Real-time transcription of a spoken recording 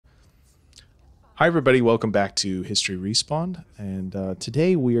Hi, everybody. Welcome back to History Respawn. And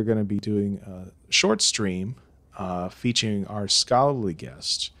today we are going to be doing a short stream featuring our scholarly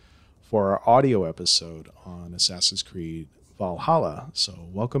guest for our audio episode on Assassin's Creed Valhalla. So,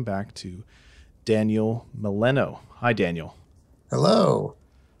 welcome back to Daniel Melleno. Hi, Daniel. Hello.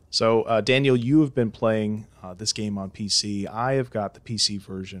 So, Daniel, you have been playing this game on PC. I have got the PC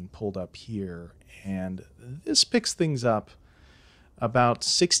version pulled up here, and this picks things up about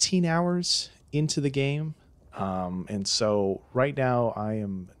 16 hours into the game. And so right now I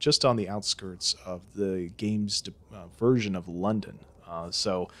am just on the outskirts of the game's version of London.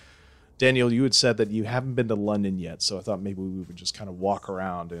 So, Daniel, you had said that you haven't been to London yet, so I thought maybe we would just kind of walk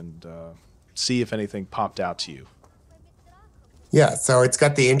around and see if anything popped out to you. Yeah, so it's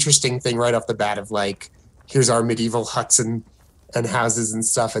got the interesting thing right off the bat of like, here's our medieval huts and houses and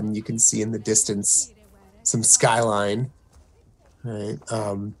stuff, and you can see in the distance some skyline. Right.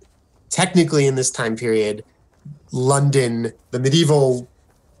 Technically, in this time period, London, the medieval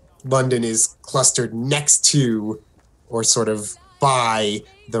London, is clustered next to, or sort of by,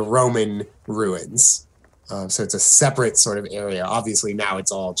 the Roman ruins. So it's a separate sort of area. Obviously, now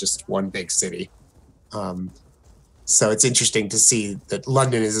it's all just one big city. So it's interesting to see that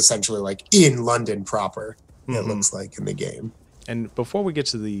London is essentially like in London proper, it looks like in the game. And before we get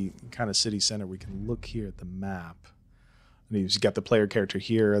to the kind of city center, we can look here at the map. And you've got the player character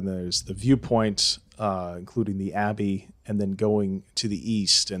here, and there's the viewpoint, including the abbey, and then going to the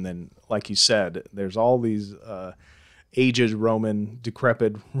east. And then, like you said, there's all these aged Roman,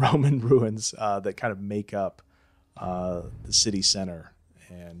 decrepit Roman ruins that kind of make up the city center.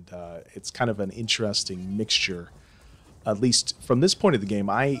 And it's kind of an interesting mixture. At least from this point of the game,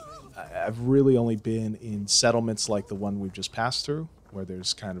 I've really only been in settlements like the one we've just passed through, where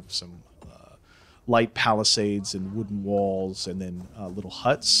there's kind of some light palisades and wooden walls, and then little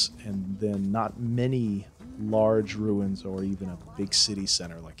huts, and then not many large ruins or even a big city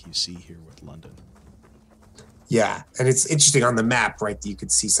center like you see here with London. Yeah, and it's interesting on the map, right, that you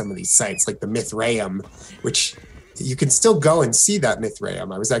could see some of these sites, like the Mithraeum, which you can still go and see that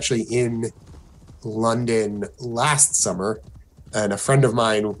Mithraeum. I was actually in London last summer, and a friend of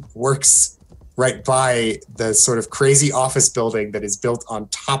mine works right by the sort of crazy office building that is built on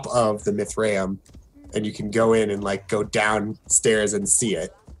top of the Mithraeum, and you can go in and like go downstairs and see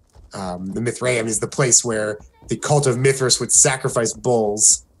it. The Mithraeum is the place where the cult of Mithras would sacrifice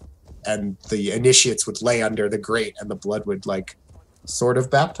bulls, and the initiates would lay under the grate, and the blood would like sort of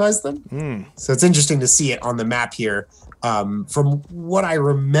baptize them. So it's interesting to see it on the map here. From what I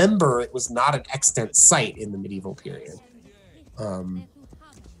remember, it was not an extant site in the medieval period.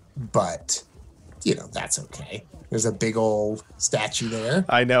 But, you know, that's okay. There's a big old statue there.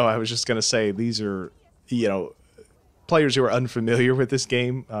 I know. I was just going to say, these are, players who are unfamiliar with this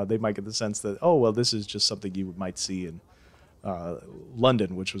game. They might get the sense that, oh, well, this is just something you might see in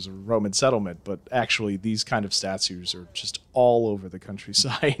London, which was a Roman settlement. But actually, these kind of statues are just all over the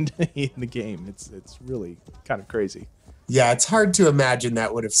countryside in the game. It's really kind of crazy. Yeah, it's hard to imagine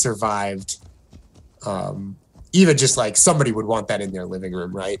that would have survived. Even just like somebody would want that in their living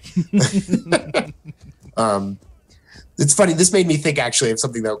room, right? It's funny. This made me think actually of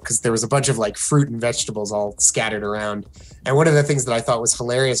something though, because there was a bunch of like fruit and vegetables all scattered around. And one of the things that I thought was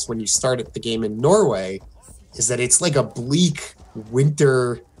hilarious when you started the game in Norway is that it's like a bleak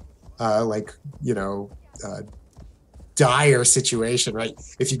winter, dire situation, right?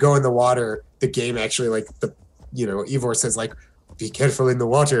 If you go in the water, the game actually Ivor says like, be careful in the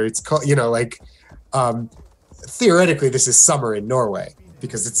water. It's called, theoretically this is summer in Norway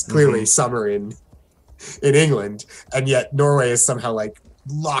because it's clearly summer in England, and yet Norway is somehow like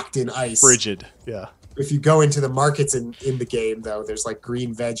locked in ice. Frigid, yeah. If you go into the markets in the game though, there's like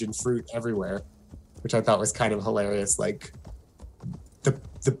green veg and fruit everywhere, which I thought was kind of hilarious. Like the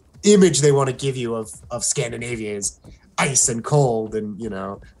image they want to give you of Scandinavia is ice and cold, and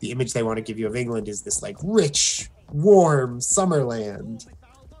the image they want to give you of England is this like rich, warm summer land,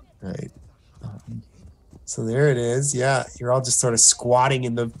 right? So there it is. Yeah, you're all just sort of squatting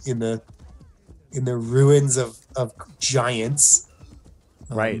in the ruins of giants,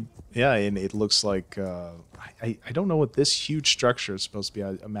 right? Yeah, and it looks like I don't know what this huge structure is supposed to be.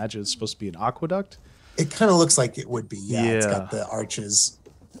 I imagine it's supposed to be an aqueduct. It kind of looks like it would be. Yeah, it's got the arches.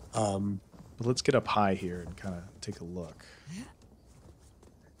 But let's get up high here and kind of take a look.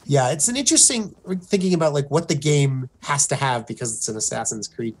 Yeah, it's an interesting thinking about like what the game has to have because it's an Assassin's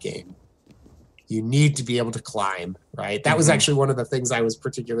Creed game. You need to be able to climb, right? That was actually one of the things I was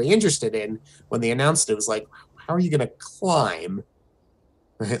particularly interested in when they announced it. It was like, how are you going to climb?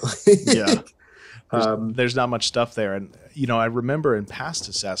 Right? Yeah. There's not much stuff there. And I remember in past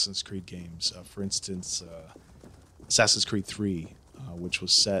Assassin's Creed games, for instance, Assassin's Creed 3, which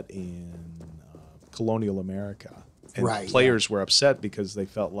was set in colonial America. And players were upset because they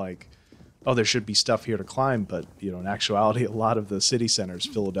felt like, oh, there should be stuff here to climb. But, in actuality, a lot of the city centers,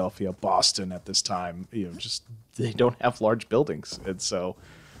 Philadelphia, Boston at this time, just they don't have large buildings. And so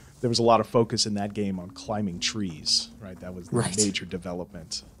there was a lot of focus in that game on climbing trees, right? That was the major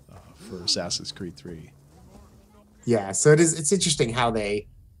development for Assassin's Creed 3. Yeah, so it's interesting how they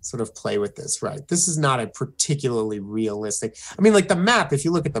sort of play with this, right? This is not a particularly realistic. I mean, like the map, if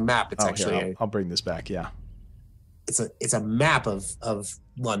you look at the map, it's I'll bring this back, yeah. It's a map of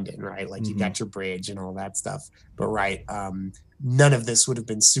London, right? Like you got your bridge and all that stuff. But none of this would have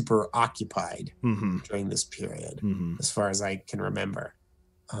been super occupied during this period, as far as I can remember.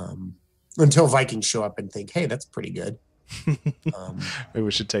 Until Vikings show up and think, hey, that's pretty good. Maybe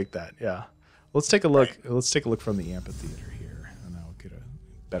we should take that, yeah. Let's take a look. Right. Let's take a look from the amphitheater here, and I'll get a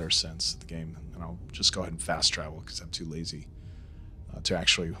better sense of the game. And I'll just go ahead and fast travel because I'm too lazy to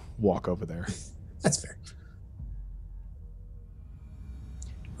actually walk over there. That's fair.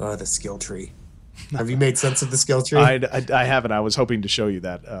 Oh, the skill tree. Have you made sense of the skill tree? I haven't. I was hoping to show you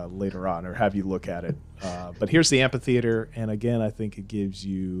that later on, or have you look at it. But here's the amphitheater, and again, I think it gives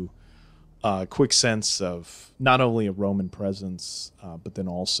you a quick sense of not only a Roman presence, but then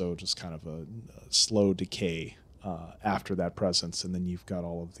also just kind of a slow decay after that presence. And then you've got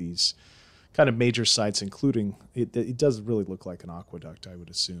all of these kind of major sites, including it does really look like an aqueduct, I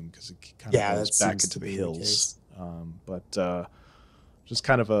would assume, because it kind of goes back into the hills. But just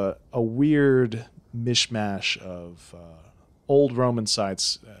kind of a weird mishmash of old Roman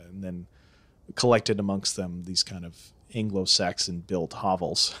sites, and then collected amongst them these kind of Anglo-Saxon built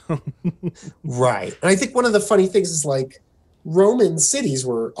hovels. Right. And I think one of the funny things is like Roman cities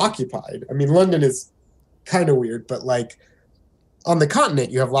were occupied. I mean, London is kind of weird, but like on the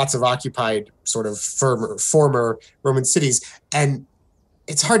continent, you have lots of occupied sort of former Roman cities. And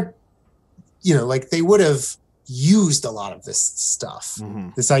it's hard, like they would have used a lot of this stuff.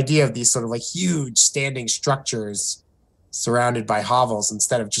 This idea of these sort of like huge standing structures surrounded by hovels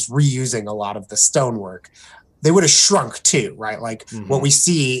instead of just reusing a lot of the stonework. They would have shrunk too, right? Like what we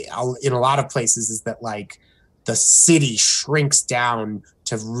see in a lot of places is that like the city shrinks down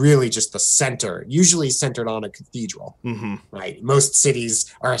to really just the center, usually centered on a cathedral, right? Most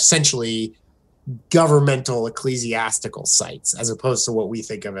cities are essentially governmental ecclesiastical sites as opposed to what we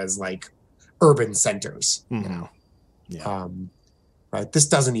think of as like urban centers. Yeah. Right. This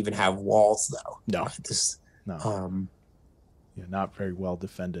doesn't even have walls though. No. Right? No. Yeah, not very well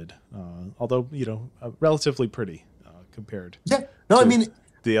defended. Although, relatively pretty compared to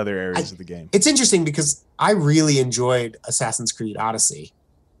the other areas of the game. It's interesting because I really enjoyed Assassin's Creed Odyssey.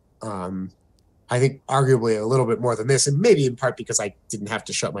 I think arguably a little bit more than this, and maybe in part because I didn't have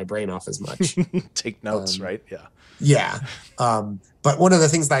to shut my brain off as much. Take notes, right? Yeah. Yeah. But one of the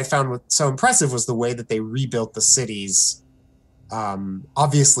things that I found so impressive was the way that they rebuilt the cities,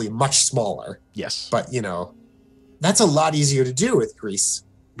 obviously much smaller. Yes. But, that's a lot easier to do with Greece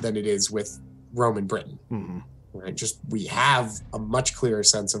than it is with Roman Britain. Right? Just we have a much clearer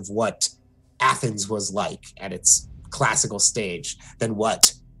sense of what Athens was like at its classical stage than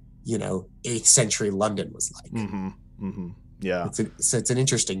what 8th century London was like. Yeah, it's an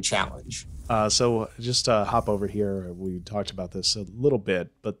interesting challenge. So just hop over here. We talked about this a little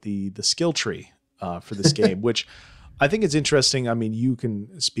bit, but the skill tree for this game, which I think is interesting. I mean, you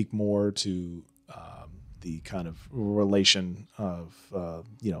can speak more to the kind of relation of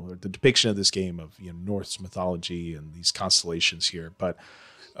the depiction of this game of Norse mythology and these constellations here, but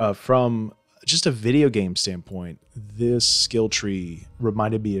from just a video game standpoint, this skill tree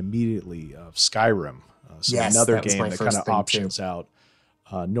reminded me immediately of Skyrim. Another game that kind of options out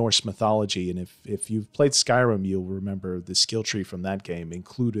Norse mythology. And if you've played Skyrim, you'll remember the skill tree from that game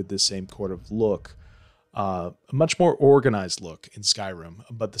included the same sort of look, a much more organized look in Skyrim,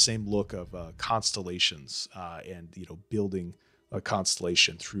 but the same look of constellations and building a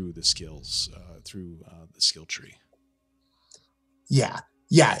constellation through the skills, through the skill tree. Yeah.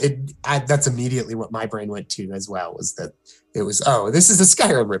 Yeah, that's immediately what my brain went to as well. Was that it was this is a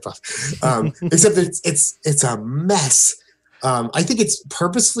Skyrim ripoff, except that it's a mess. I think it's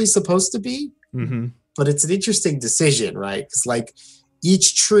purposefully supposed to be, but it's an interesting decision, right? Because like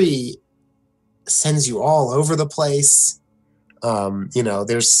each tree sends you all over the place.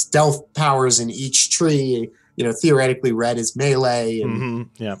 There's stealth powers in each tree. Theoretically, red is melee, and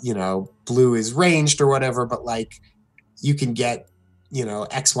blue is ranged or whatever. But like you can get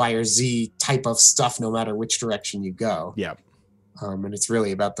X, Y, or Z type of stuff no matter which direction you go. Yeah. And it's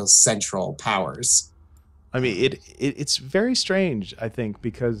really about those central powers. I mean, it's very strange, I think,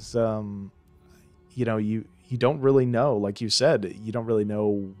 because you don't really know, like you said, you don't really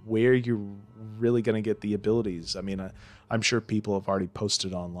know where you're really going to get the abilities. I mean, I'm sure people have already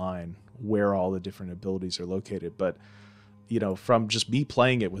posted online where all the different abilities are located, but from just me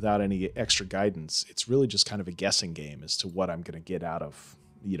playing it without any extra guidance, it's really just kind of a guessing game as to what I'm going to get out of,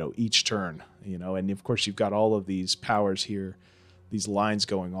 each turn, and of course you've got all of these powers here, these lines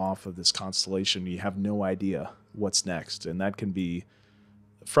going off of this constellation. You have no idea what's next. And that can be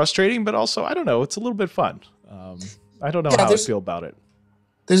frustrating, but also, I don't know, it's a little bit fun. I don't know how I feel about it.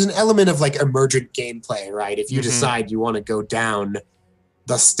 There's an element of like emergent gameplay, right? If you decide you want to go down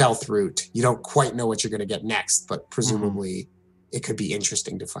the stealth route, you don't quite know what you're going to get next, but presumably it could be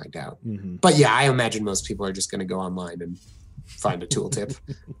interesting to find out. But yeah, I imagine most people are just going to go online and find a tooltip.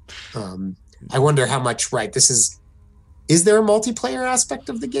 I wonder how much, right, is there a multiplayer aspect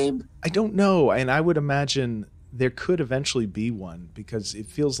of the game? I don't know. And I would imagine there could eventually be one, because it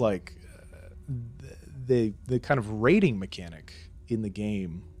feels like the kind of rating mechanic in the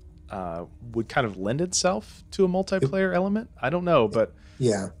game would kind of lend itself to a multiplayer element. I don't know, but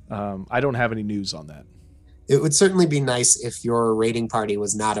yeah, I don't have any news on that. It would certainly be nice if your raiding party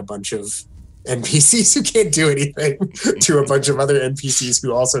was not a bunch of NPCs who can't do anything to a bunch of other NPCs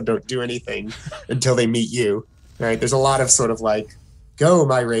who also don't do anything until they meet you. Right? There's a lot of sort of like, go,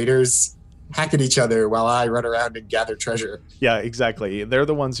 my raiders, hack at each other while I run around and gather treasure. Yeah, exactly. They're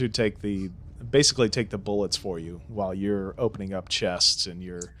the ones who basically take the bullets for you while you're opening up chests and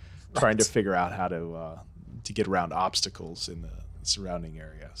you're trying to figure out how to get around obstacles in the surrounding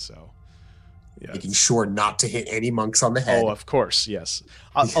area. So, yeah, making sure not to hit any monks on the head. Oh, of course, yes.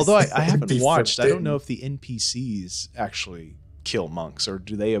 Although I haven't watched, I don't know if the NPCs actually kill monks, or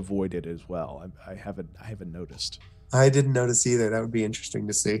do they avoid it as well? I haven't noticed. I didn't notice either. That would be interesting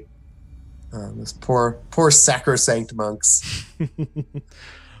to see. Those poor sacrosanct monks.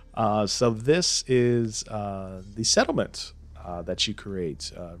 So this is the settlement that you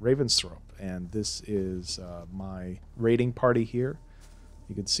create, Ravensthorpe, and this is my raiding party here.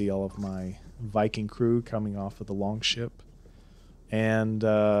 You can see all of my Viking crew coming off of the longship, and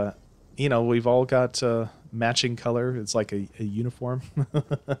we've all got matching color. It's like a uniform.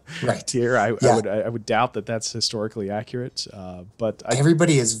 Right here. I would doubt that that's historically accurate, but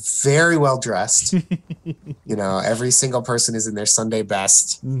everybody is very well dressed. Every single person is in their Sunday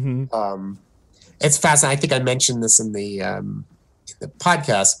best. It's fascinating. I think I mentioned this in the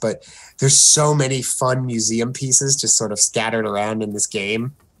podcast, but there's so many fun museum pieces just sort of scattered around in this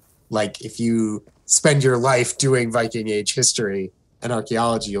game. Like if you spend your life doing Viking Age history and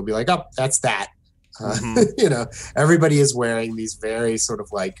archaeology, you'll be like, oh, that's that. Everybody is wearing these very sort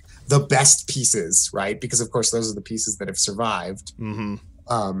of like the best pieces, right? Because of course those are the pieces that have survived. And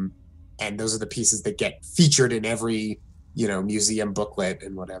those are the pieces that get featured in every, museum booklet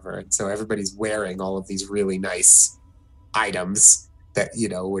and whatever. And so everybody's wearing all of these really nice items that,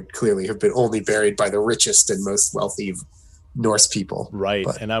 would clearly have been only buried by the richest and most wealthy Norse people. Right.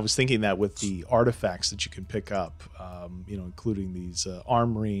 And I was thinking that with the artifacts that you can pick up, including these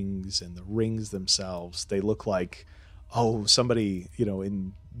arm rings and the rings themselves, they look like, somebody,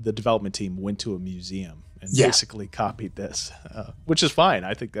 in the development team went to a museum and basically copied this, which is fine.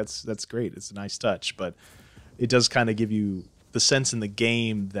 I think that's great. It's a nice touch, but it does kind of give you the sense in the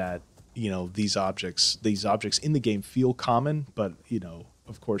game that, these objects in the game feel common, but,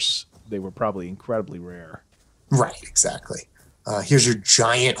 of course they were probably incredibly rare. Right, exactly. Here's your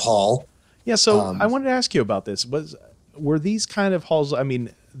giant hall. Yeah, so I wanted to ask you about this. Were these kind of halls, I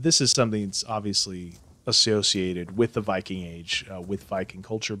mean, this is something that's obviously associated with the Viking Age, with Viking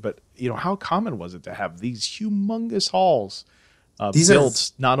culture, but, how common was it to have these humongous halls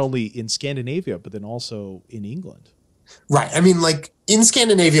built not only in Scandinavia, but then also in England? Right. I mean, like in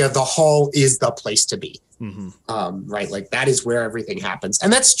Scandinavia, the hall is the place to be. Right. Like that is where everything happens.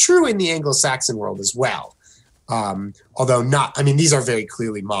 And that's true in the Anglo-Saxon world as well. Although these are very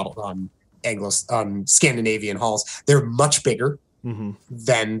clearly modeled on Scandinavian halls. They're much bigger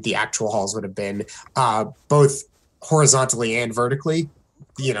than the actual halls would have been, both horizontally and vertically.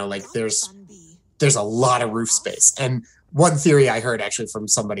 There's a lot of roof space. And one theory I heard actually from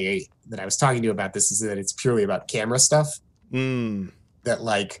somebody that I was talking to about this is that it's purely about camera stuff. That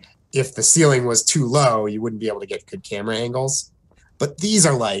like if the ceiling was too low, you wouldn't be able to get good camera angles. But these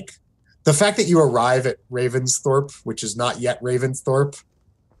are like the fact that you arrive at Ravensthorpe, which is not yet Ravensthorpe,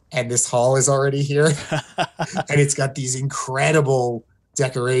 and this hall is already here, and it's got these incredible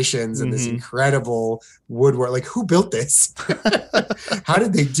decorations and this incredible woodwork. Like, who built this? How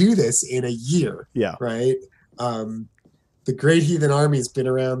did they do this in a year? Yeah. Right. the Great Heathen Army has been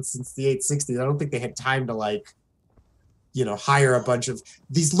around since the 860s. I don't think they had time to like, hire a bunch of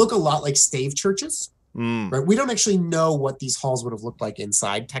these. Look a lot like stave churches, right? We don't actually know what these halls would have looked like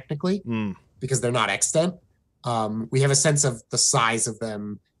inside technically because they're not extant. We have a sense of the size of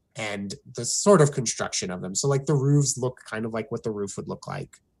them and the sort of construction of them. So like the roofs look kind of like what the roof would look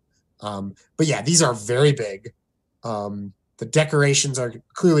like. But yeah, these are very big. The decorations are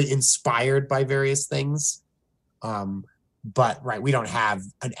clearly inspired by various things. But right, we don't have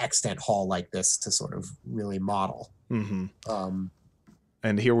an extant hall like this to sort of really model.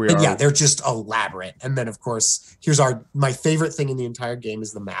 And here we are. Yeah, they're just elaborate. And then of course, my favorite thing in the entire game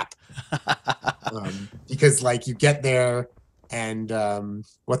is the map. Because like you get there and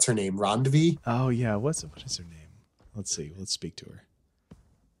what's her name? Rondvi? Oh yeah, what is her name? Let's see. Let's speak to her.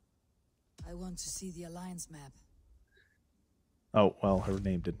 I want to see the Alliance map. Oh, well, her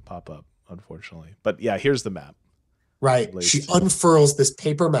name didn't pop up, unfortunately. But yeah, here's the map. Right. She unfurls this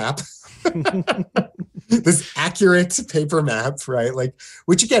paper map. This accurate paper map, right? Like,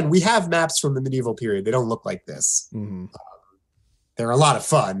 which again, we have maps from the medieval period. They don't look like this. They're a lot of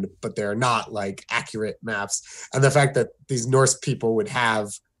fun, but they're not like accurate maps. And the fact that these Norse people would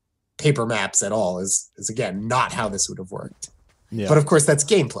have paper maps at all is again not how this would have worked. Yeah. But of course, that's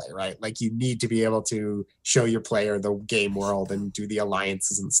gameplay, right? Like you need to be able to show your player the game world and do the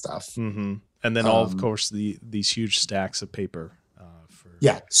alliances and stuff. And then all, of course, these huge stacks of paper.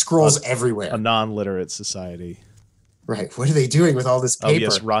 Scrolls everywhere. A non-literate society. Right. What are they doing with all this paper? Oh,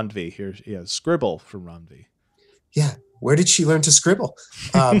 yes, Rondvi. Here, scribble from Rondvi. Yeah. Where did she learn to scribble?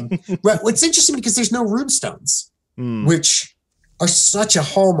 Right. What's interesting because there's no runestones, which are such a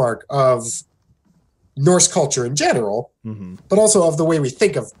hallmark of Norse culture in general, but also of the way we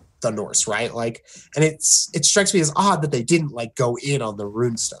think of the Norse, right? Like, and it strikes me as odd that they didn't like go in on the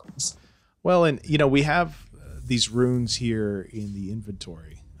runestones. Well, and we have these runes here in the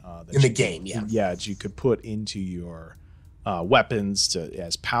inventory in the game, that you could put into your weapons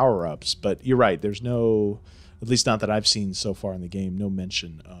as power-ups. But you're right. There's no, at least not that I've seen so far in the game, no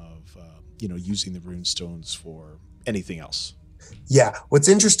mention of using the runestones for anything else. Yeah. What's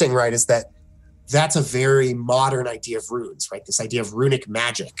interesting, right, is that that's a very modern idea of runes, right? This idea of runic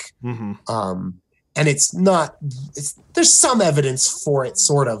magic. And there's some evidence for it,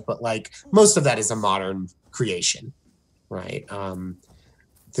 sort of, but like most of that is a modern creation, right?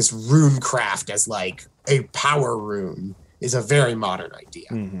 This rune craft as like a power rune is a very modern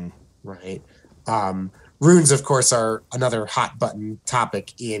idea, right? Runes, of course, are another hot button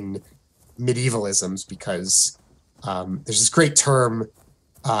topic in medievalisms because there's this great term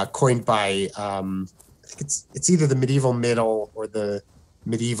coined by I think it's either the medieval middle or the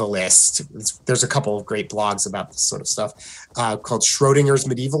medievalist. There's a couple of great blogs about this sort of stuff called Schrodinger's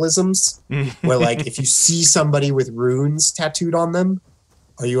medievalisms, where like if you see somebody with runes tattooed on them,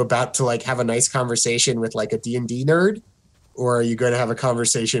 are you about to like have a nice conversation with like a D&D nerd, or are you going to have a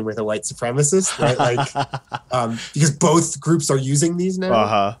conversation with a white supremacist, right? Like because both groups are using these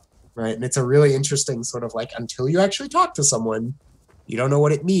now, right? And it's a really interesting sort of like until you actually talk to someone, you don't know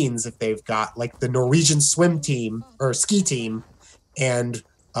what it means if they've got like the Norwegian swim team or ski team and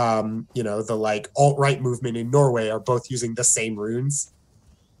the like alt-right movement in Norway are both using the same runes.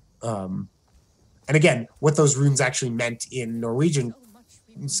 And again, what those runes actually meant in Norwegian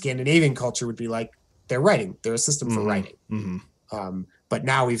Scandinavian culture would be like they're writing. They're a system for writing. But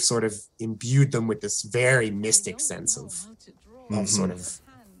now we've sort of imbued them with this very mystic sense of sort of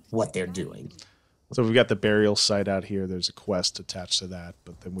what they're doing. So we've got the burial site out here. There's a quest attached to that,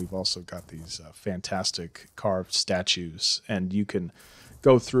 but then we've also got these fantastic carved statues, and you can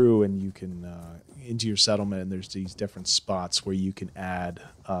go through and you can into your settlement, and there's these different spots where you can add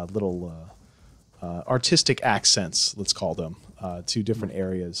little artistic accents, let's call them, to different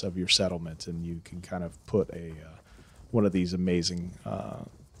areas of your settlement, and you can kind of put one of these amazing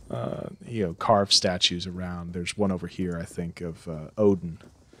carved statues around. There's one over here, I think, of Odin.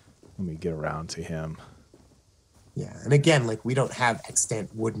 Let me get around to him. Yeah, and again, like we don't have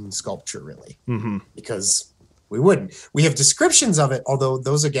extant wooden sculpture really, because we wouldn't. We have descriptions of it, although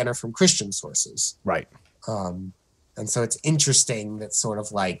those again are from Christian sources, right? And so it's interesting that sort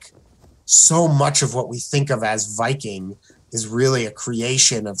of like so much of what we think of as Viking is really a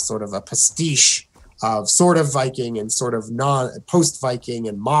creation of sort of a pastiche of sort of Viking and sort of post-Viking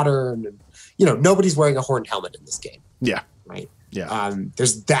and modern. And, nobody's wearing a horned helmet in this game. Yeah. Right. Yeah.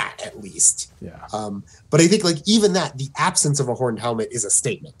 There's that at least. Yeah. But I think like even that, the absence of a horned helmet is a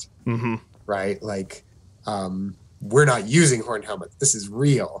statement, right? Like, we're not using horned helmets. This is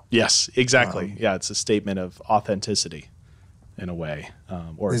real. Yes, exactly. Yeah. It's a statement of authenticity in a way.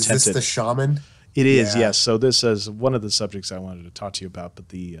 Or is this the shaman? It is, Yeah. yes. So this is one of the subjects I wanted to talk to you about, but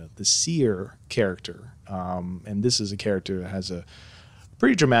the seer character, and this is a character that has a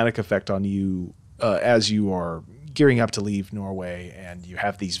pretty dramatic effect on you as you are gearing up to leave Norway, and you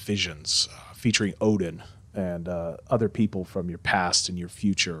have these visions featuring Odin and other people from your past and your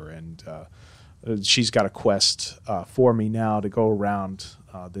future, and she's got a quest for me now to go around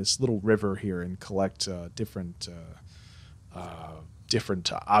this little river here and collect different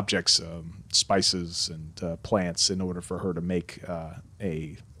objects, spices and plants, in order for her to make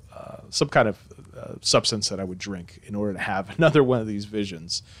some kind of substance that I would drink in order to have another one of these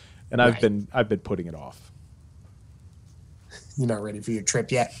visions. And I've been putting it off. You're not ready for your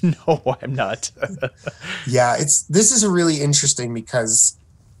trip yet. No, I'm not. Yeah, this is a really interesting because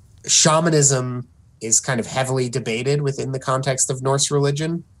shamanism is kind of heavily debated within the context of Norse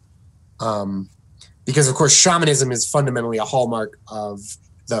religion. Because, of course, shamanism is fundamentally a hallmark of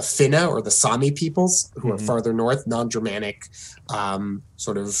the Finna or the Sami peoples, who are farther north, non-Germanic,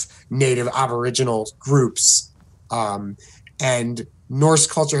 sort of native aboriginal groups. And Norse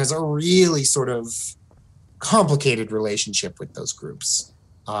culture has a really sort of complicated relationship with those groups.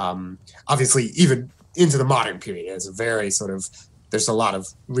 Obviously, even into the modern period, it's a very sort of, there's a lot of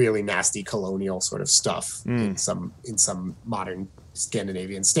really nasty colonial sort of stuff in some modern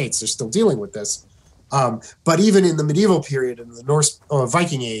Scandinavian states. They're still dealing with this. But even in the medieval period and the Norse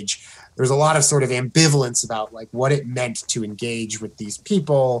Viking age, there's a lot of sort of ambivalence about like what it meant to engage with these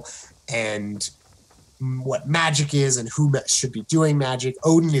people and what magic is and who should be doing magic.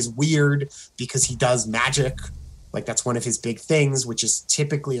 Odin is weird because he does magic. Like that's one of his big things, which is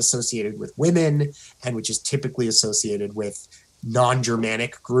typically associated with women and which is typically associated with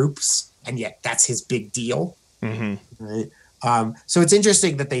non-Germanic groups. And yet that's his big deal. Right? So it's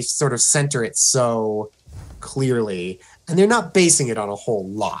interesting that they sort of center it so clearly, and they're not basing it on a whole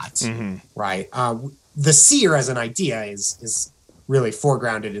lot, right? The seer as an idea is really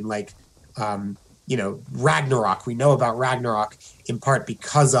foregrounded in like, Ragnarok. We know about Ragnarok in part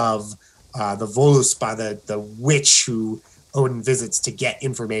because of the Voluspa, the witch who Odin visits to get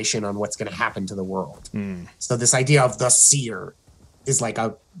information on what's going to happen to the world. So this idea of the seer is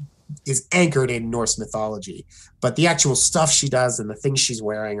anchored in Norse mythology, but the actual stuff she does and the things she's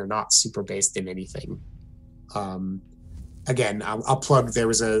wearing are not super based in anything. Again, I'll plug, there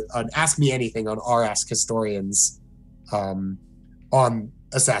was an Ask Me Anything on our Ask Historians on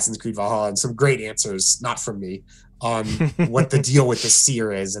Assassin's Creed Valhalla, and some great answers, not from me, on what the deal with the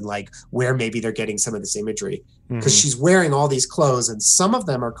seer is and like where maybe they're getting some of this imagery. Because she's wearing all these clothes and some of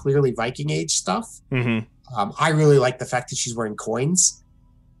them are clearly Viking age stuff. I really like the fact that she's wearing coins.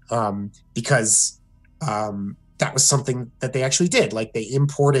 Because that was something that they actually did. Like they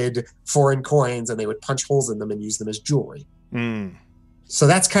imported foreign coins and they would punch holes in them and use them as jewelry. So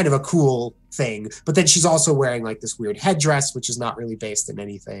that's kind of a cool thing. But then she's also wearing like this weird headdress, which is not really based in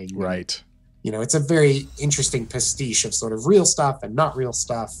anything. Right. It's a very interesting pastiche of sort of real stuff and not real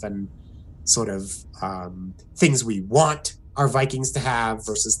stuff and sort of things we want our Vikings to have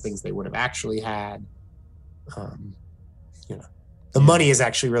versus things they would have actually had. The money is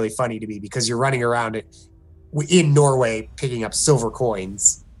actually really funny to me because you're running around in Norway picking up silver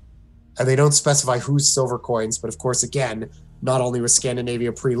coins. And they don't specify whose silver coins, but of course, again, not only was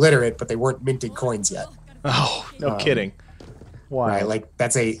Scandinavia pre-literate, but they weren't minting coins yet. Oh, no kidding. Why? Right, like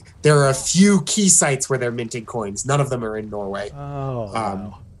there are a few key sites where they're minting coins. None of them are in Norway. Oh,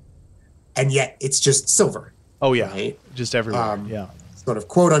 wow. And yet it's just silver. Oh, yeah. Right? Just everywhere. Yeah. Sort of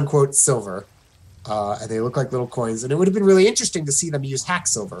quote unquote silver. And they look like little coins. And it would have been really interesting to see them use hack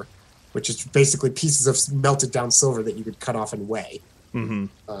silver, which is basically pieces of melted down silver that you could cut off and weigh.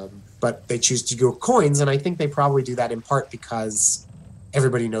 But they choose to go coins, and I think they probably do that in part because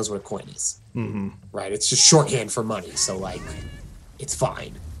everybody knows what a coin is. Right? It's just shorthand for money, so like it's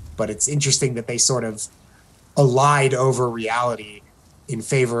fine. But it's interesting that they sort of allied over reality in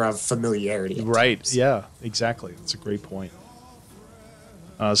favor of familiarity. Right. Times. Yeah, exactly. That's a great point.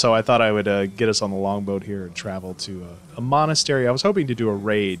 So I thought I would get us on the longboat here and travel to a monastery. I was hoping to do a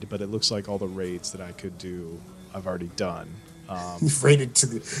raid, but it looks like all the raids that I could do, I've already done. You've raided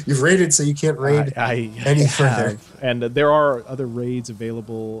so you can't raid any further. And there are other raids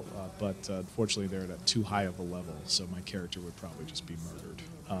available, but unfortunately they're at too high of a level, so my character would probably just be murdered.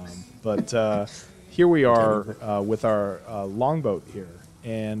 But here we are with our longboat here,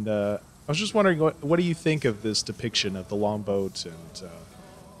 and I was just wondering, what do you think of this depiction of the longboat and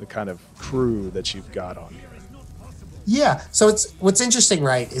the kind of crew that you've got on here? Yeah, so what's interesting,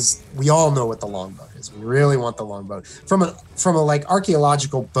 right, is we all know what the longboat is. We really want the longboat. From a like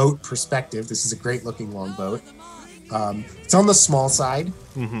archaeological boat perspective, this is a great looking longboat. It's on the small side,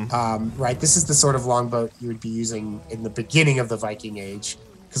 Mm-hmm. right? This is the sort of longboat you would be using in the beginning of the Viking Age,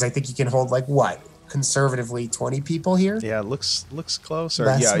 because I think you can hold like what, conservatively 20 people here, Yeah, it looks close. Or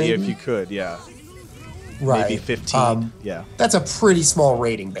less yeah, maybe. if you could, yeah, Right. maybe 15. Yeah. That's a pretty small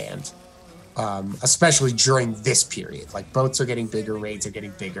raiding band, especially during this period. Like boats are getting bigger, raids are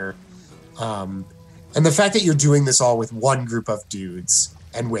getting bigger. And the fact that you're doing this all with one group of dudes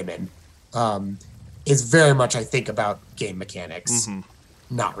and women is very much, I think, about game mechanics,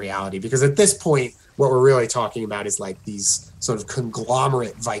 not reality. Because at this point, what we're really talking about is like these sort of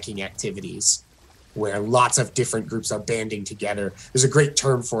conglomerate Viking activities where lots of different groups are banding together. There's a great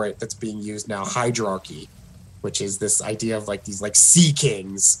term for it that's being used now, hydrarchy, which is this idea of like these like sea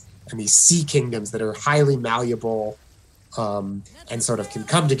kings and these sea kingdoms that are highly malleable and sort of can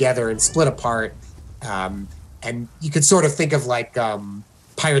come together and split apart. And you could sort of think of like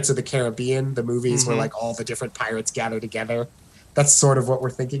Pirates of the Caribbean, the movies where like all the different pirates gather together. That's sort of what we're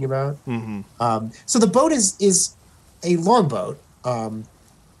thinking about. So the boat is a longboat.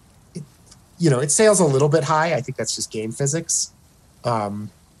 It sails a little bit high. I think that's just game physics.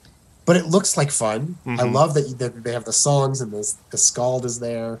 But it looks like fun. I love that they have the songs and the skald is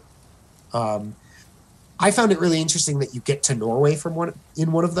there. I found it really interesting that you get to Norway from one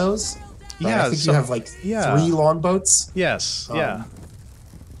of those. Yeah, I think you have like 3 longboats. Yes. Yeah.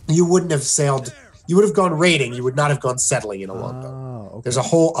 You wouldn't have sailed. You would have gone raiding. You would not have gone settling in a longboat. Oh, okay. There's a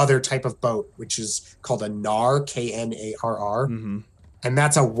whole other type of boat, which is called a Knar, Knarr. And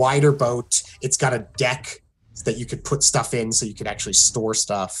that's a wider boat. It's got a deck that you could put stuff in so you could actually store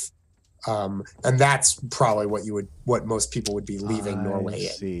stuff. And that's probably what most people would be leaving Norway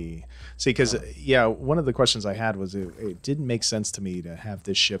in. See, because one of the questions I had was it didn't make sense to me to have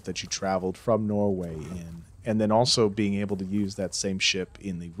this ship that you traveled from Norway in, and then also being able to use that same ship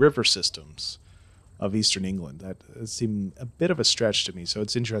in the river systems of Eastern England. That seemed a bit of a stretch to me. So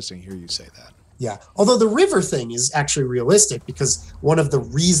it's interesting to hear you say that. Yeah, although the river thing is actually realistic, because one of the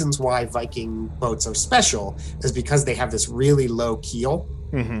reasons why Viking boats are special is because they have this really low keel.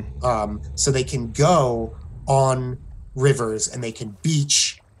 So they can go on rivers and they can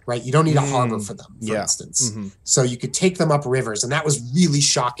beach, right? You don't need a harbor for them, for instance. So you could take them up rivers, and that was really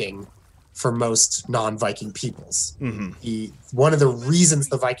shocking for most non-Viking peoples. One of the reasons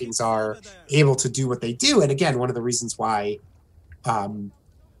the Vikings are able to do what they do, and again, one of the reasons why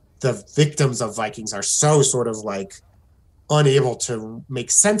the victims of Vikings are so sort of like unable to make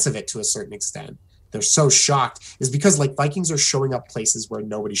sense of it to a certain extent, they're so shocked, is because like Vikings are showing up places where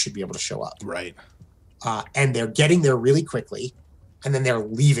nobody should be able to show up. Right. And they're getting there really quickly, and then they're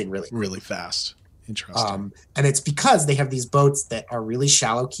leaving really fast. Interesting. And it's because they have these boats that are really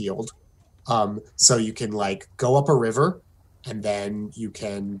shallow keeled. So you can like go up a river, and then you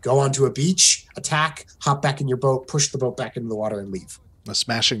can go onto a beach, attack, hop back in your boat, push the boat back into the water, and leave. A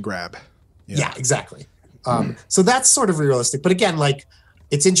smash and grab. Yeah, exactly. So that's sort of realistic. But again, like,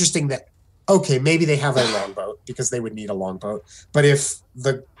 it's interesting that, okay, maybe they have a longboat because they would need a longboat. But if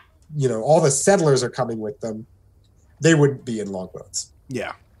all the settlers are coming with them, they wouldn't be in longboats.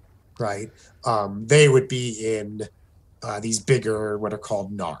 Yeah. Right. They would be in these bigger, what are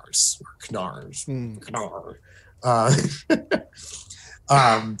called Knars or Knars. Knar.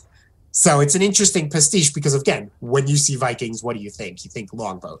 So it's an interesting pastiche because, again, when you see Vikings, what do you think? You think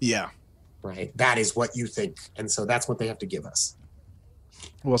longboat. Yeah. Right. That is what you think. And so that's what they have to give us.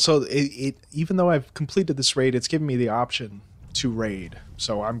 Well, so it even though I've completed this raid, it's given me the option to raid.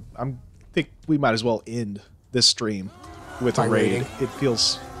 So I'm think we might as well end this stream with a raid. Raiding. It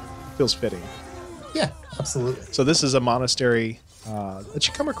feels fitting. Yeah, absolutely. So this is a monastery that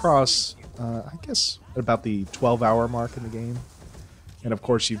you come across, I guess, at about the 12-hour mark in the game. And of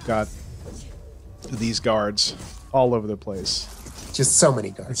course, you've got these guards all over the place. Just so many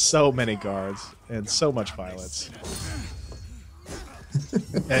guards. So many guards and so much violence.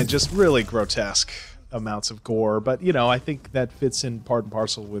 And just really grotesque amounts of gore. But, I think that fits in part and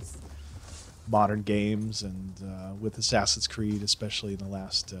parcel with modern games and with Assassin's Creed, especially in the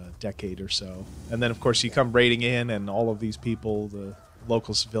last decade or so. And then, of course, you come raiding in and all of these people, the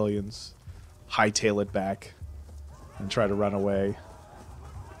local civilians, hightail it back and try to run away.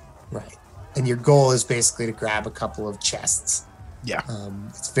 Right. And your goal is basically to grab a couple of chests. Yeah.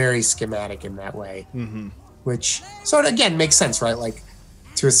 It's very schematic in that way. Which sort of, again, makes sense, right? Like,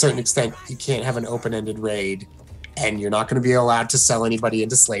 to a certain extent, you can't have an open-ended raid, and you're not going to be allowed to sell anybody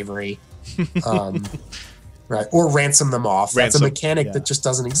into slavery. Right. Or ransom them off. That's a mechanic that just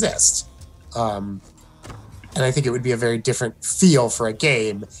doesn't exist. And I think it would be a very different feel for a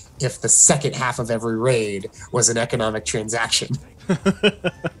game if the second half of every raid was an economic transaction.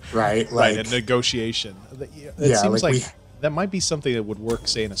 right? Like, Right, a negotiation. It yeah, seems like like that might be something that would work,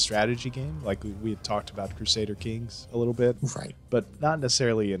 say, in a strategy game. Like we had talked about Crusader Kings a little bit, right. but not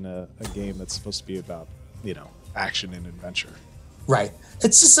necessarily in a game that's supposed to be about, action and adventure. Right.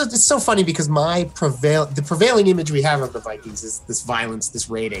 It's just it's so funny because the prevailing image we have of the Vikings is this violence, this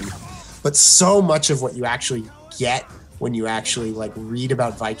raiding, but so much of what you actually get when you actually like read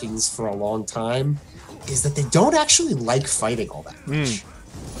about Vikings for a long time is that they don't actually like fighting all that much,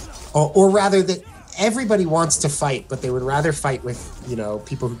 or rather that everybody wants to fight, but they would rather fight with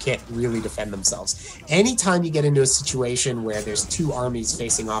people who can't really defend themselves. Anytime you get into a situation where there's two armies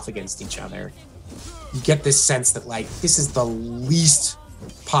facing off against each other, you get this sense that like this is the least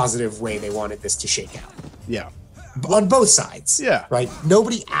positive way they wanted this to shake out. Yeah. On both sides. Yeah. Right?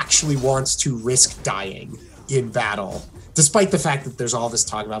 Nobody actually wants to risk dying in battle, despite the fact that there's all this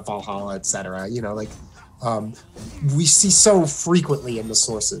talk about Valhalla, etc. We see so frequently in the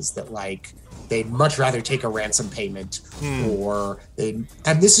sources that like they'd much rather take a ransom payment and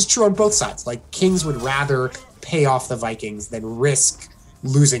this is true on both sides. Like kings would rather pay off the Vikings than risk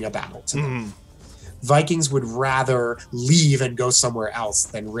losing a battle to them. Vikings would rather leave and go somewhere else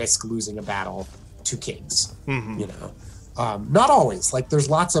than risk losing a battle to kings. Not always. Like there's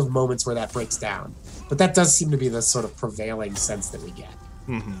lots of moments where that breaks down, but that does seem to be the sort of prevailing sense that we get.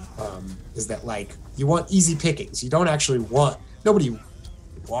 Is that like you want easy pickings? You don't actually nobody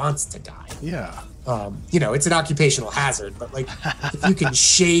wants to die. Yeah. It's an occupational hazard, but like if you can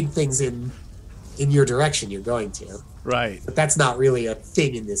shade things in your direction, you're going to. Right. But that's not really a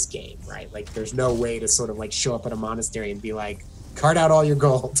thing in this game, right? Like there's no way to sort of like show up at a monastery and be like, cart out all your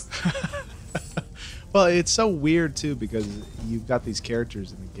gold. Well, it's so weird too because you've got these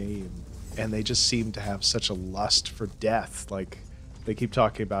characters in the game and they just seem to have such a lust for death. Like they keep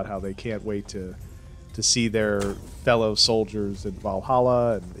talking about how they can't wait to see their fellow soldiers in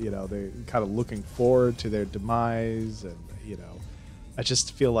Valhalla, and they're kind of looking forward to their demise, and I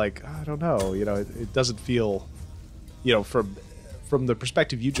just feel like I don't know, it doesn't feel, from the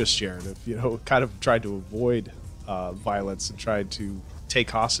perspective you just shared, of kind of tried to avoid violence and tried to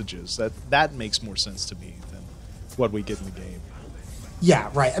take hostages. That makes more sense to me than what we get in the game. Yeah,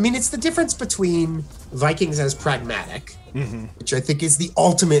 right. I mean, it's the difference between Vikings as pragmatic, which I think is the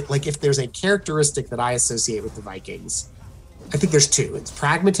ultimate. Like, if there's a characteristic that I associate with the Vikings, I think there's two. It's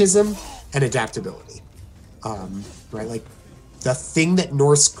pragmatism and adaptability. Right, like. The thing that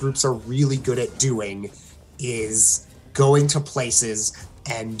Norse groups are really good at doing is going to places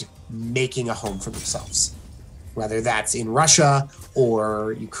and making a home for themselves, whether that's in Russia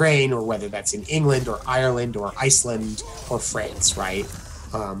or Ukraine, or whether that's in England or Ireland or Iceland or France, right?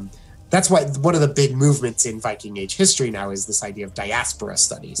 That's why one of the big movements in Viking Age history now is this idea of diaspora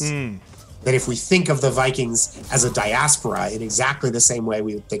studies. That if we think of the Vikings as a diaspora in exactly the same way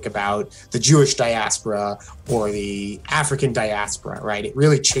we would think about the Jewish diaspora or the African diaspora, right? It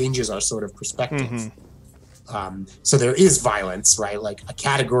really changes our sort of perspective. So there is violence, right? Like a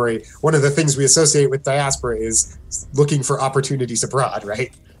category, one of the things we associate with diaspora is looking for opportunities abroad,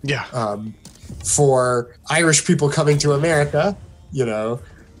 right? Yeah. For Irish people coming to America,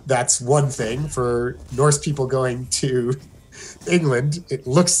 that's one thing. For Norse people going to England, it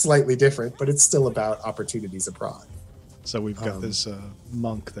looks slightly different, but it's still about opportunities abroad. So we've got this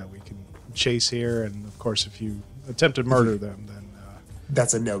monk that we can chase here, and of course, if you attempt to murder them, then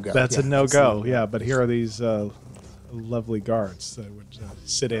that's a no-go. That's a no-go. Yeah, but here are these lovely guards that would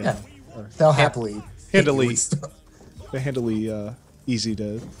sit in. Yeah. They'll happily handily easy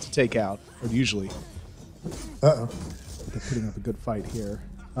to take out, or usually. Uh-oh. They're putting up a good fight here.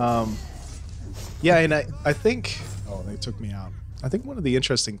 Yeah, and I think... Oh, they took me out. I think one of the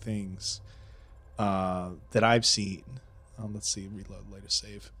interesting things that I've seen... let's see, reload, later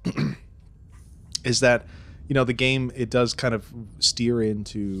save. is that, the game, it does kind of steer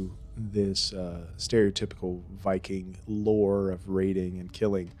into this stereotypical Viking lore of raiding and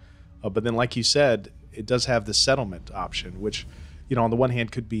killing. But then, like you said, it does have the settlement option, which, on the one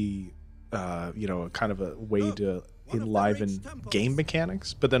hand could be, kind of a way to enliven game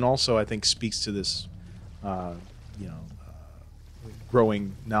mechanics, but then also I think speaks to this,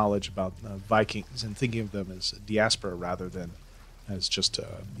 growing knowledge about Vikings and thinking of them as a diaspora rather than as just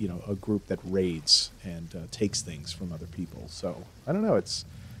a group that raids and takes things from other people. So I don't know. It's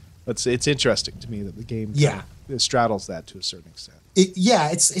interesting to me that the game straddles that to a certain extent.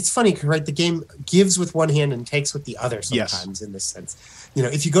 It's funny, right? The game gives with one hand and takes with the other sometimes in this sense.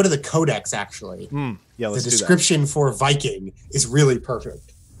 If you go to the codex, actually, the description for Viking is really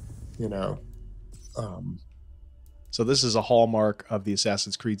perfect. So this is a hallmark of the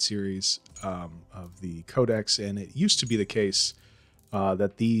Assassin's Creed series, of the codex, and it used to be the case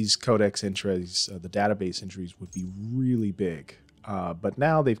that these codex entries, the database entries, would be really big. But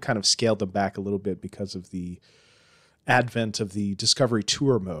now they've kind of scaled them back a little bit because of the advent of the Discovery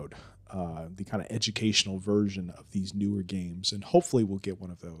Tour mode, the kind of educational version of these newer games. And hopefully we'll get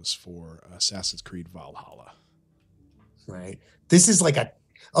one of those for Assassin's Creed Valhalla. Right. This is like a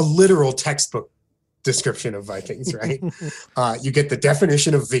literal textbook description of Vikings, right? You get the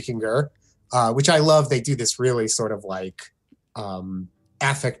definition of Vikinger, which I love. They do this really sort of like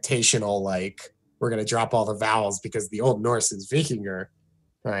affectational, like we're going to drop all the vowels because the Old Norse is Vikinger,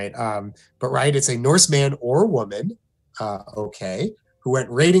 right? But right, it's a Norseman or woman, who went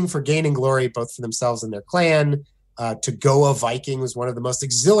raiding for gaining glory both for themselves and their clan. To go a Viking was one of the most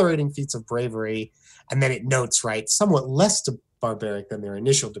exhilarating feats of bravery. And then it notes, right, somewhat less barbaric than their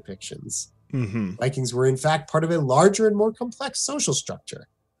initial depictions. Mm-hmm. Vikings were in fact part of a larger and more complex social structure,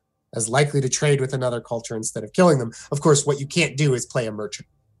 as likely to trade with another culture instead of killing them. Of course, what you can't do is play a merchant.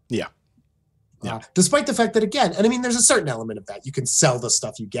 Yeah. Despite the fact that, again, and I mean, there's a certain element of that. You can sell the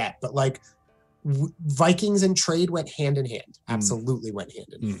stuff you get, but like Vikings and trade went hand in hand. Absolutely went hand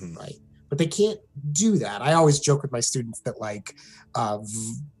in hand, right? But they can't do that. I always joke with my students that like,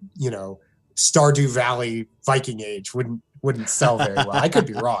 Stardew Valley Viking Age wouldn't sell very well. I could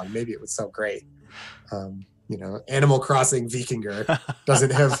be wrong. Maybe it would sell great. Animal Crossing Vikinger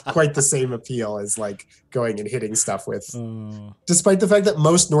doesn't have quite the same appeal as like going and hitting stuff with, despite the fact that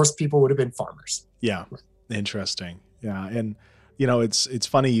most Norse people would have been farmers. Yeah. Right. Interesting. Yeah. And, it's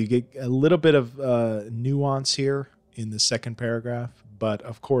funny. You get a little bit of nuance here in the second paragraph, but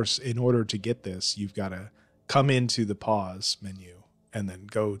of course, in order to get this, you've got to come into the pause menu and then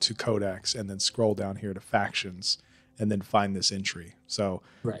go to codex and then scroll down here to factions and then find this entry. So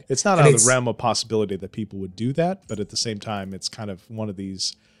It's not out of the realm of possibility that people would do that, but at the same time, it's kind of one of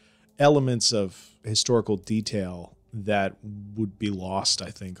these elements of historical detail that would be lost, I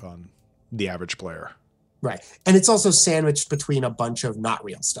think, on the average player. Right. And it's also sandwiched between a bunch of not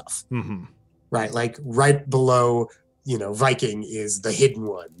real stuff. Mm-hmm. Right. Like right below, Viking is the hidden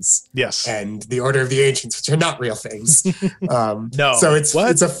ones. Yes. And the Order of the Ancients, which are not real things. No. So it's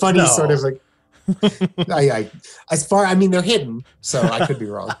a funny sort of like, they're hidden, so I could be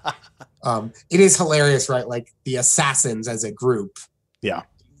wrong. It is hilarious, right? Like the assassins as a group,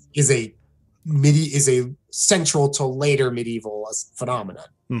 is a central to later medieval phenomenon,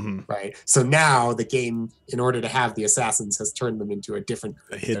 right? So now the game, in order to have the assassins, has turned them into a different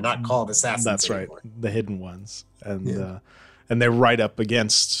group. They're not called assassins. That's anymore. Right, the hidden ones, and they're right up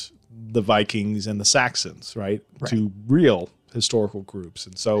against the Vikings and the Saxons, right? Two real historical groups,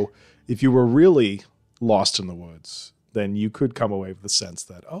 and so. If you were really lost in the woods, then you could come away with the sense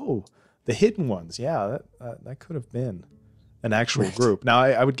that, the hidden ones, that could have been an actual group. Now,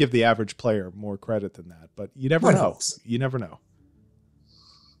 I would give the average player more credit than that, but you never know. You never know.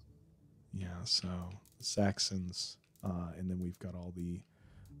 Yeah, so the Saxons, and then we've got all the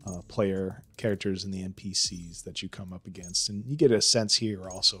player characters and the NPCs that you come up against. And you get a sense here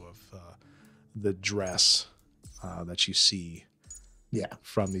also of the dress that you see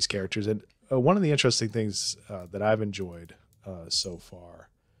from these characters. And one of the interesting things that I've enjoyed so far,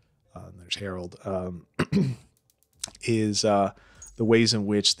 there's Harold, is the ways in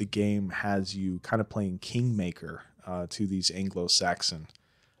which the game has you kind of playing kingmaker to these Anglo-Saxon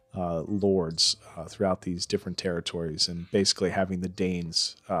lords throughout these different territories, and basically having the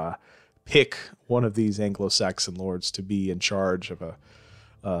Danes pick one of these Anglo-Saxon lords to be in charge of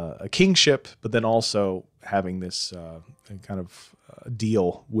a kingship, but then also having this kind of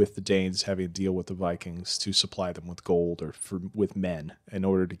deal with the Danes, having a deal with the Vikings to supply them with gold or with men in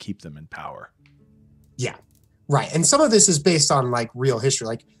order to keep them in power. Yeah, right. And some of this is based on like real history,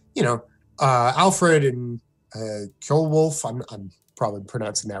 like Alfred and Kjolwulf. I'm probably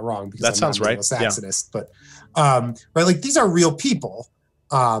pronouncing that wrong because that sounds right. Saxonist, but right, like these are real people,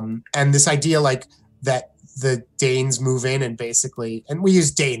 and this idea like that the Danes move in and basically, and we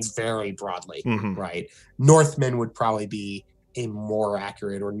use Danes very broadly, right? Northmen would probably be a more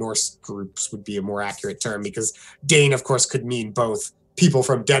accurate, or Norse groups would be a more accurate term, because Dane, of course, could mean both people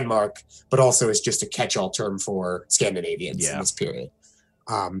from Denmark, but also is just a catch-all term for Scandinavians in this period.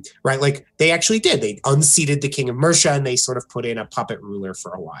 Right, like they actually did. They unseated the king of Mercia and they sort of put in a puppet ruler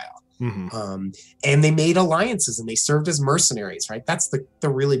for a while. And they made alliances and they served as mercenaries, right? That's the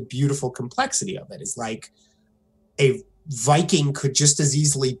really beautiful complexity of it, is like a Viking could just as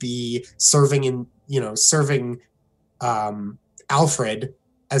easily be serving Alfred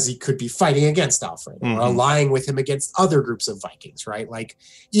as he could be fighting against Alfred or allying with him against other groups of Vikings, right? Like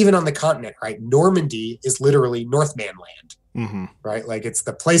even on the continent, right? Normandy is literally Northman land, right? Like it's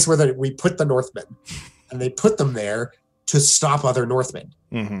the place where we put the Northmen, and they put them there to stop other Northmen,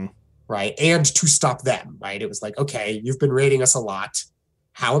 Mm-hmm. right? And to stop them, right? It was like, okay, you've been raiding us a lot.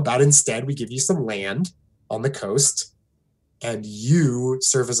 How about instead we give you some land on the coast and you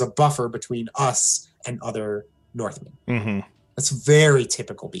serve as a buffer between us and other Northmen? Mm-hmm. That's very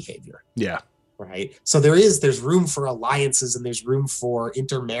typical behavior. Yeah. Right. So there's room for alliances and there's room for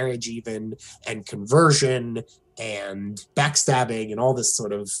intermarriage even, and conversion and backstabbing and all this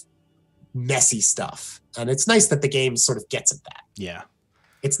sort of messy stuff. And it's nice that the game sort of gets at that. Yeah.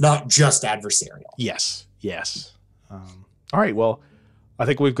 It's not just adversarial. Yes. All right. Well, I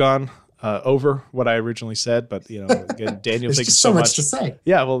think we've gone over what I originally said, but again, Daniel, thank you so much to say.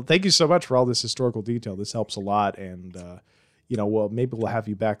 Yeah. Well, thank you so much for all this historical detail. This helps a lot. And, well, maybe we'll have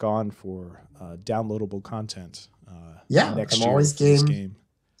you back on for downloadable content. Next I'm year always for this game.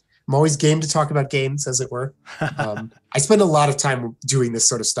 I'm always game to talk about games, as it were. I spend a lot of time doing this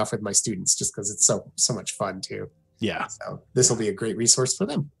sort of stuff with my students just because it's so much fun too. Yeah. So this will be a great resource for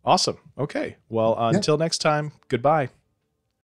them. Awesome. Okay. Well, until next time, goodbye.